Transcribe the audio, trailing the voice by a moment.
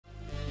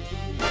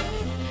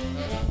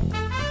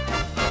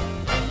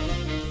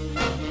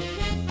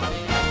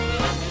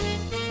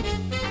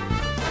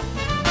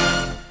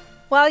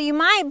Well, you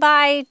might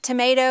buy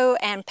tomato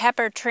and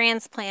pepper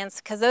transplants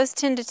because those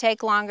tend to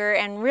take longer,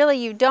 and really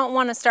you don't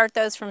want to start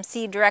those from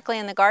seed directly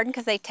in the garden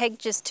because they take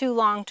just too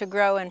long to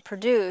grow and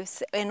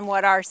produce in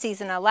what our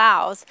season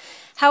allows.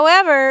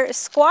 However,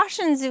 squash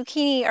and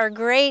zucchini are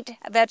great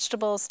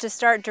vegetables to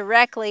start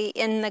directly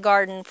in the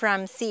garden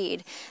from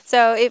seed.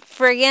 So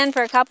for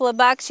a couple of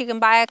bucks, you can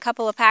buy a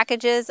couple of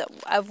packages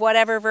of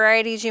whatever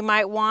varieties you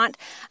might want.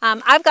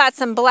 I've got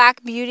some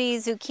black Beauty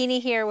Zucchini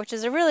here, which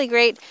is a really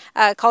great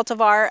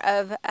cultivar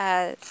of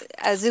a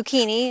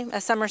zucchini,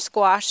 a summer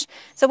squash.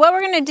 So what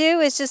we're going to do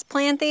is just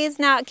plant these.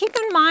 Now keep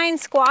in mind,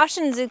 squash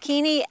and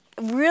zucchini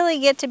really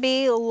get to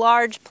be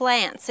large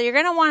plants. So you're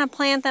going to want to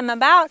plant them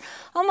about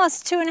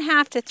almost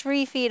 2.5 to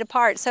 3 feet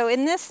apart. So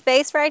in this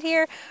space right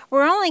here,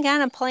 we're only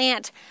going to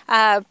plant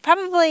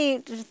probably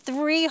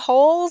 3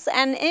 holes,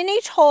 and in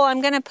each hole I'm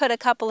going to put a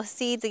couple of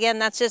seeds. Again,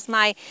 that's just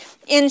my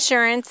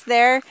insurance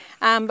there.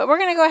 But we're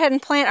going to go ahead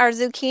and plant our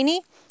zucchini.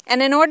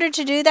 And in order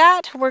to do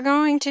that, we're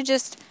going to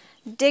just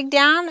dig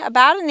down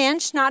about 1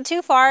 inch, not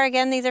too far.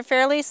 Again, these are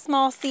fairly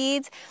small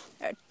seeds.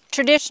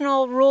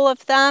 Traditional rule of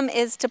thumb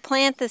is to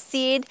plant the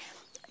seed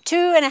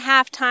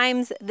 2.5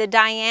 times the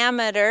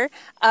diameter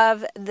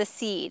of the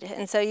seed.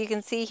 And so you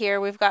can see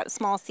here we've got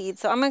small seeds.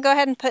 So I'm going to go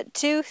ahead and put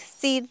 2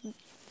 seeds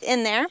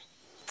in there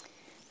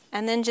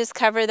and then just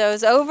cover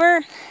those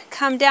over.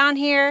 Come down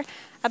here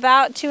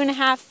about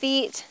 2.5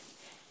 feet.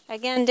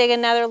 Again, dig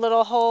another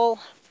little hole.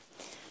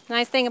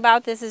 Nice thing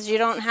about this is you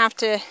don't have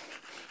to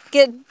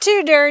get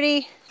too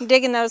dirty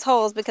digging those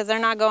holes because they're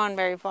not going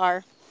very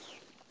far.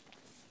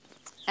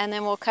 And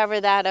then we'll cover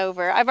that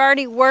over. I've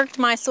already worked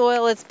my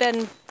soil. It's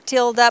been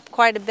tilled up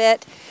quite a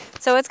bit.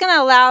 So it's going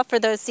to allow for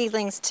those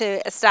seedlings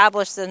to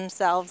establish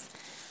themselves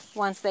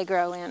once they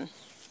grow in.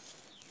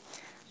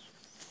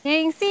 Now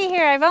you can see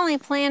here I've only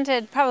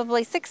planted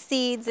probably 6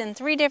 seeds in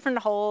 3 different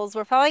holes.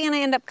 We're probably going to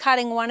end up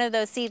cutting one of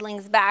those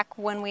seedlings back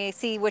when we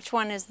see which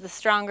one is the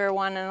stronger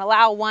one and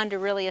allow one to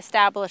really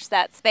establish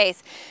that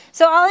space.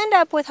 So I'll end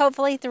up with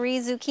hopefully 3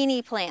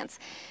 zucchini plants.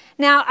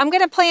 Now I'm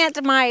going to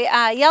plant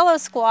my yellow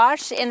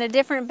squash in a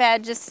different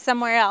bed just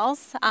somewhere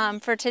else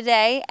for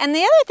today. And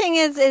the other thing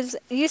is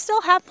you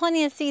still have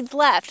plenty of seeds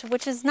left,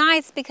 which is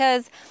nice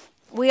because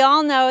we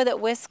all know that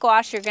with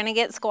squash you're going to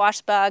get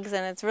squash bugs,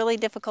 and it's really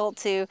difficult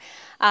to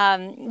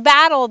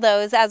battle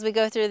those as we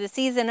go through the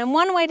season. And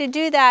one way to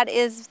do that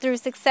is through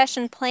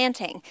succession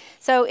planting.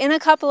 So in a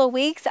couple of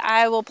weeks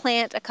I will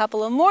plant a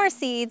couple of more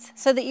seeds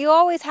so that you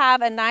always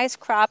have a nice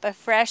crop of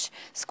fresh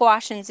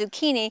squash and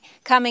zucchini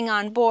coming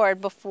on board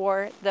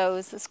before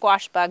those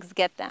squash bugs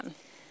get them.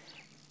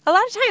 A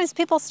lot of times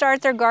people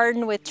start their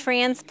garden with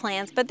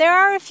transplants, but there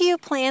are a few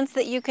plants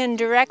that you can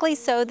directly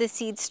sow the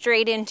seeds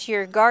straight into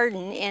your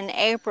garden in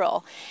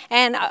April.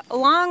 And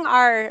along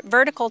our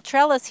vertical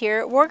trellis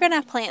here, we're going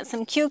to plant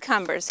some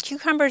cucumbers.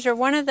 Cucumbers are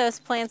one of those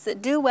plants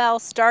that do well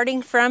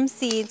starting from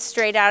seeds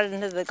straight out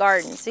into the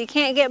garden. So you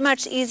can't get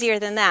much easier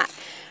than that.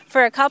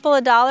 For a couple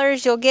of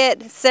dollars, you'll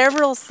get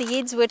several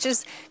seeds, which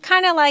is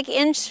kind of like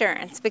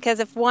insurance, because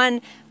if one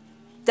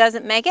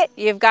doesn't make it,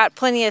 you've got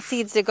plenty of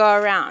seeds to go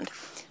around.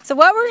 So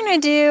what we're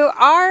going to do,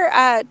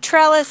 our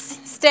trellis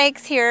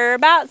stakes here are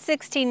about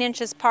 16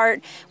 inches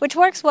apart, which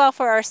works well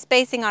for our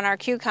spacing on our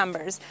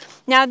cucumbers.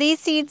 Now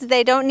these seeds,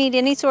 they don't need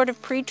any sort of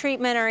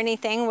pre-treatment or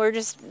anything. We're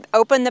just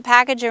open the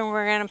package and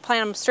we're going to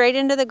plant them straight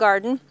into the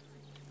garden.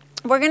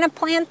 We're going to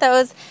plant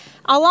those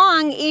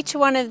along each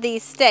one of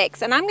these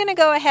stakes. And I'm going to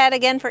go ahead,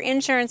 again for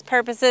insurance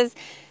purposes,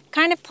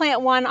 kind of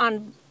plant one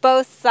on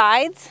both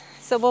sides.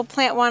 So we'll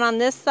plant one on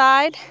this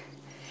side.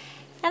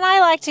 And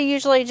I like to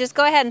usually just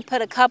go ahead and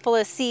put a couple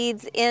of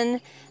seeds in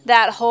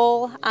that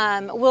hole.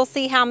 We'll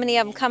see how many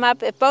of them come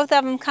up. If both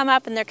of them come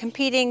up and they're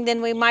competing,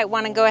 then we might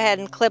want to go ahead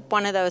and clip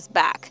one of those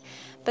back.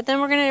 But then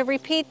we're going to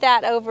repeat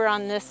that over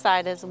on this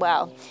side as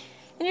well.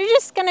 And you're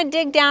just going to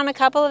dig down a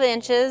couple of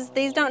inches.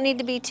 These don't need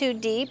to be too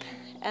deep,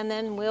 and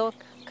then we'll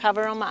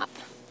cover them up.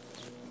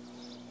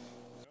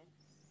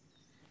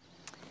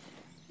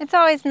 It's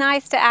always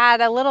nice to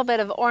add a little bit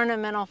of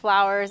ornamental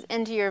flowers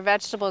into your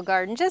vegetable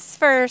garden just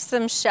for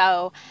some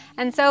show.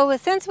 And so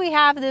since we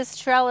have this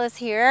trellis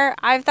here,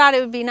 I've thought it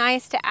would be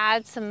nice to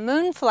add some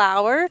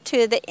moonflower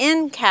to the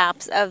end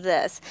caps of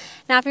this.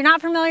 Now if you're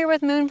not familiar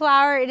with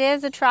moonflower, it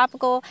is a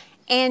tropical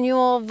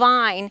annual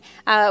vine,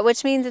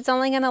 which means it's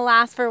only going to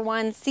last for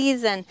one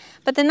season.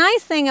 But the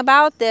nice thing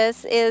about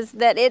this is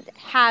that it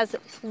has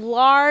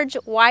large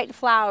white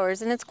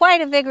flowers, and it's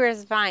quite a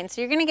vigorous vine. So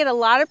you're going to get a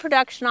lot of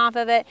production off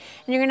of it,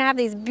 and you're going to have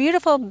these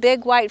beautiful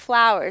big white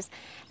flowers.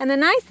 And the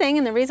nice thing,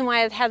 and the reason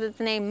why it has its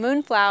name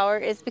Moonflower,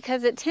 is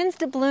because it tends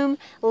to bloom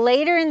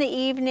later in the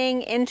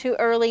evening into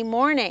early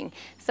morning.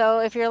 So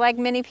if you're like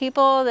many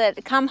people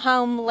that come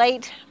home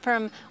late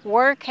from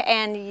work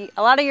and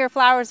a lot of your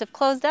flowers have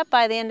closed up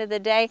by the end of the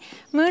day,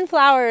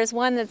 Moonflower is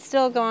one that's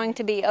still going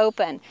to be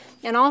open.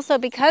 And also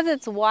because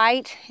it's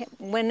white,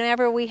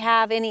 whenever we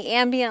have any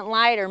ambient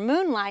light or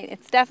moonlight,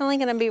 it's definitely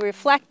going to be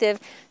reflective.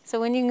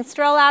 So when you can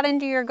stroll out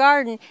into your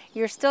garden,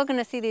 you're still going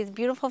to see these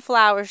beautiful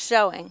flowers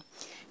showing.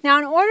 Now,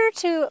 in order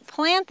to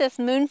plant this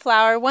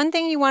moonflower, one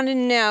thing you want to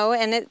know,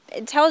 and it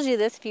tells you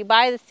this if you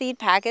buy the seed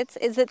packets,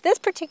 is that this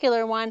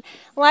particular one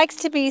likes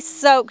to be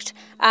soaked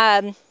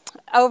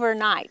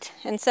overnight.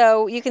 And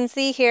so you can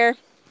see here,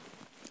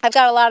 I've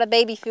got a lot of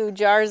baby food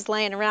jars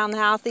laying around the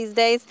house these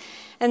days.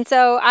 And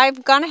so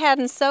I've gone ahead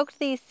and soaked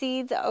these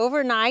seeds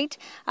overnight,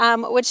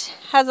 which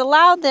has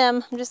allowed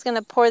them, I'm just going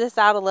to pour this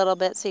out a little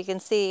bit so you can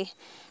see,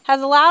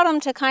 has allowed them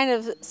to kind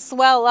of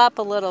swell up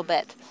a little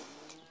bit.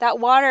 That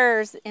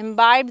water's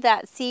imbibed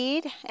that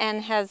seed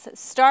and has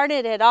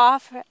started it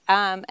off,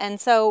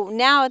 and so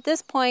now at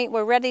this point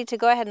we're ready to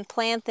go ahead and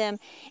plant them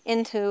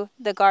into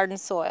the garden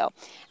soil.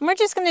 And we're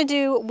just going to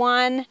do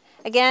one.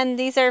 Again,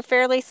 these are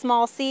fairly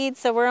small seeds,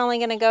 so we're only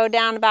going to go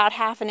down about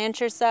 1/2 inch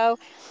or so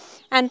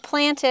and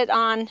plant it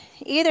on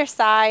either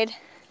side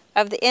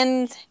of the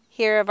end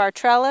here of our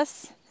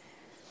trellis.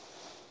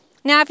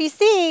 Now if you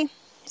see,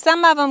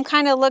 some of them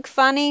kind of look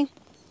funny.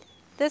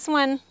 This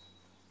one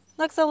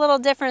looks a little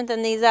different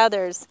than these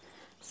others.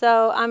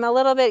 So I'm a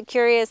little bit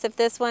curious if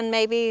this one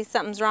maybe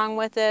something's wrong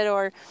with it,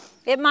 or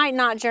it might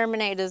not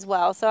germinate as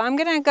well. So I'm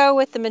going to go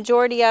with the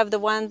majority of the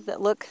ones that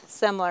look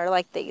similar,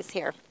 like these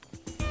here.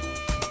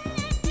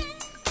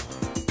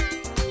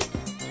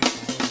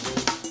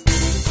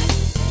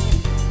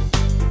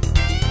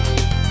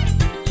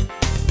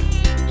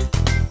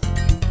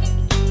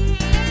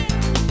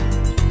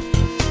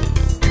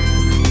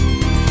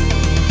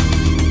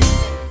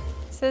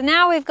 So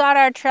now we've got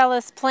our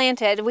trellis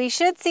planted. We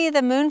should see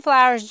the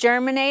moonflowers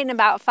germinate in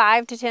about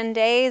 5 to 10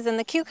 days, and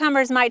the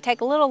cucumbers might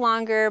take a little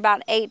longer,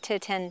 about 8 to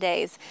 10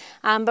 days.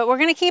 But we're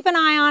going to keep an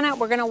eye on it.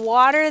 We're going to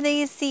water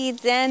these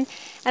seeds in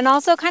and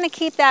also kind of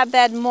keep that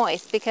bed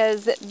moist,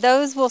 because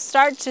those will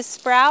start to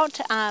sprout,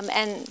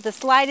 and the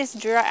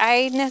slightest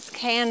dryness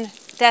can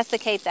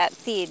desiccate that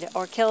seed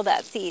or kill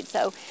that seed.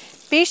 So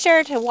be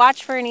sure to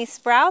watch for any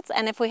sprouts,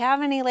 and if we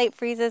have any late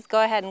freezes,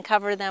 go ahead and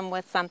cover them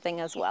with something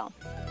as well.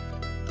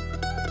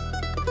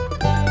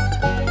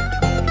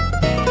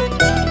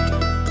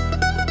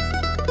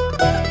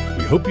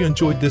 Hope you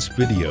enjoyed this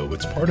video.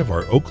 It's part of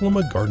our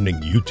Oklahoma Gardening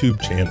YouTube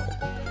channel.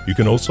 You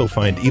can also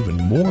find even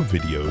more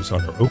videos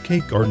on our OK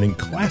Gardening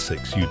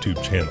Classics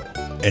YouTube channel.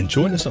 And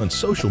join us on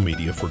social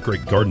media for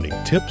great gardening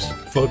tips,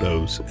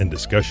 photos, and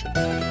discussion.